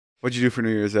What'd you do for New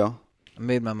Year's, Il? I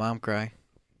made my mom cry.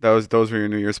 Those were your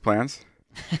New Year's plans?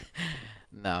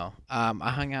 No. I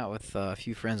hung out with a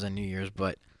few friends on New Year's,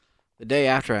 but the day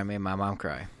after I made my mom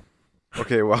cry.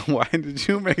 Okay, well, why did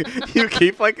you make it? You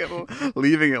keep like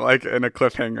leaving it like in a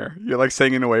cliffhanger. You're like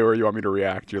saying in a way where you want me to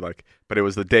react. You're like, but it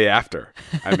was the day after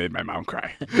I made my mom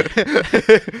cry.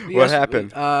 What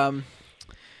happened?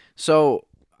 So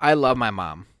I love my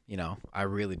mom. You know, I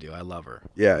really do. I love her.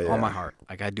 Yeah. All my heart.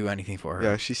 Like, I'd do anything for her.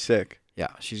 Yeah, she's sick. Yeah,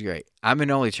 she's great. I'm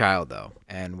an only child, though.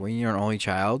 And when you're an only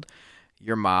child,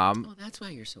 your mom... Oh, that's why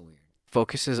you're so weird.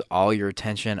 ...focuses all your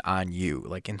attention on you,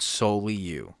 like, and solely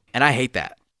you. And I hate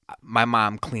that. My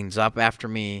mom cleans up after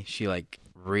me. She, like,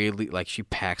 really... Like, she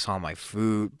packs all my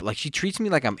food. Like, she treats me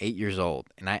like I'm 8 years old.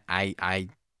 And I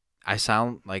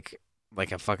sound like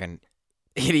a fucking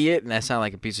idiot, and I sound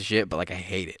like a piece of shit, but, like, I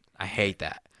hate it. I hate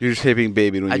that. You just hate being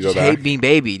babied when you go back? I just hate being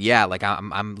babied, yeah. Like,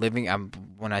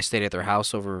 when I stayed at their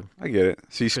house over... I get it.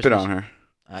 So you Christmas. spit on her?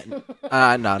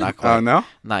 No, not quite. Oh, no?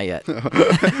 Not yet.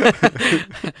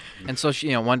 And so,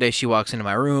 she, one day she walks into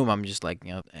my room. I'm just, like,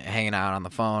 hanging out on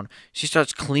the phone. She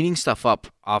starts cleaning stuff up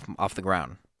off the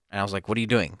ground. And I was like, what are you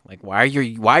doing? Like,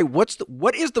 what's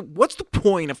the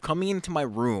point of coming into my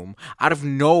room out of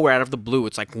nowhere, out of the blue?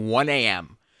 It's like 1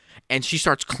 a.m. And she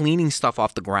starts cleaning stuff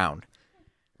off the ground,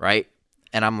 right?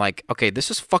 And I'm like, okay, this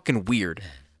is fucking weird.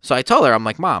 So I tell her, I'm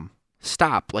like, Mom,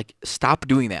 stop. Like, stop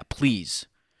doing that, please.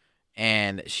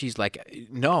 And she's like,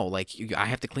 no, like, I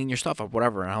have to clean your stuff up,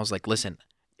 whatever. And I was like, listen,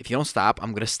 if you don't stop,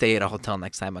 I'm going to stay at a hotel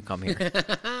next time I come here.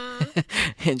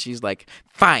 And she's like,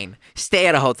 fine, stay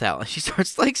at a hotel. And she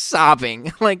starts, like,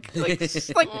 sobbing, like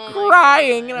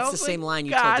crying. And That's the same line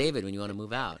you tell David when you want to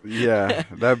move out. Yeah,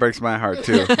 that breaks my heart,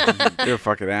 too. You're a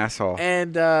fucking asshole.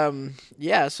 And,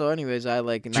 yeah, so anyways,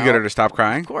 Did you get her to stop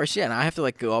crying? Of course, yeah. And I have to,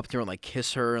 like, go up to her and, like,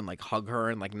 kiss her and, like, hug her.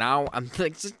 And, like, now I'm,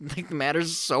 like, the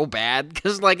matter's so bad.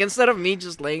 Because, like, instead of me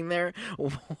just laying there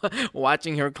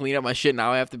watching her clean up my shit,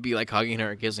 now I have to be, like, hugging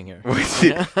her and kissing her.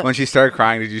 When she started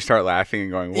crying, did you start laughing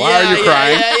and going, why are you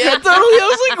crying? Yeah, totally. I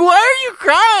was like, why are you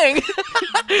crying?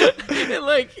 And,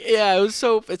 like, yeah, it's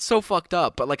so fucked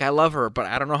up. But, like, I love her, but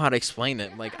I don't know how to explain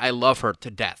it. Like, I love her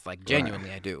to death. Like, genuinely,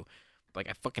 right. I do. Like,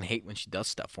 I fucking hate when she does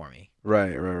stuff for me.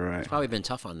 Right. It's probably been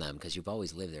tough on them because you've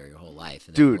always lived there your whole life.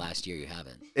 And then the last year you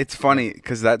haven't. It's funny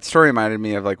because that story reminded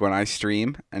me of, like, when I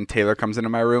stream and Taylor comes into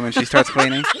my room and she starts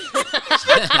cleaning.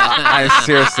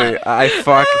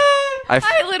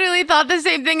 I literally thought the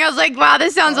same thing. I was like, wow,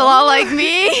 this sounds a lot like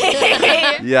me.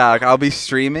 Yeah, like I'll be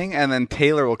streaming and then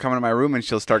Taylor will come into my room and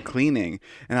she'll start cleaning.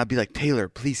 And I'll be like, Taylor,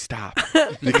 please stop.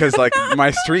 Because like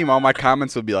my stream, all my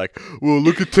comments will be like, well,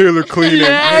 look at Taylor cleaning.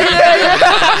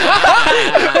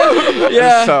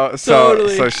 Yeah,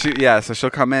 totally. So she'll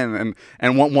come in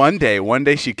and one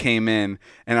day she came in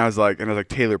and I was like,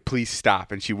 Taylor, please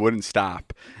stop. And she wouldn't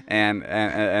stop. And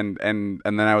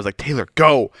then I was like, Taylor,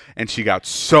 go. And she got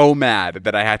so mad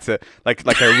that I had to I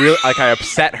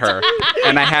upset her,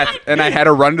 and I had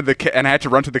to run to the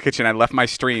kitchen. I left my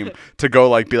stream to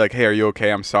go be like, hey, are you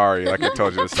okay? I'm sorry. Like I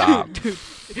told you to stop.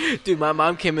 Dude, my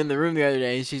mom came in the room the other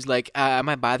day and she's like, am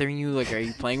I bothering you? Like, are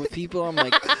you playing with people? I'm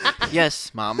like,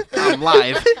 yes, Mom, I'm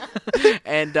live.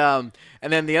 And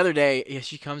then the other day,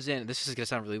 she comes in. This is gonna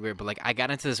sound really weird, but like I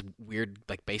got into this weird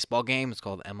like baseball game. It's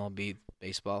called MLB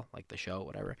Baseball, like the show,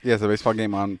 whatever. Yeah, it's a baseball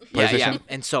game on PlayStation. Yeah.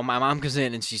 And so my mom comes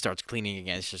in and she starts cleaning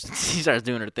again. She starts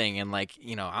doing her thing, and like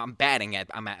I'm batting it.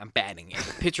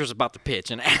 The pitcher's about to pitch,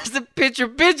 and as the pitcher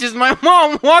pitches, my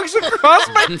mom walks across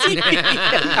my TV,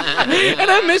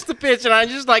 and I miss the pitch, and I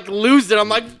just like lose it. I'm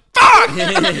like, fuck!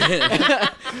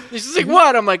 She's like,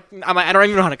 what? I'm like, I don't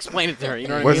even know how to explain it to her. You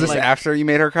know what I mean? Was this after you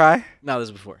made her cry? No, this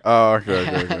was before. Oh,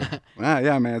 okay.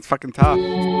 Yeah, man, it's fucking tough.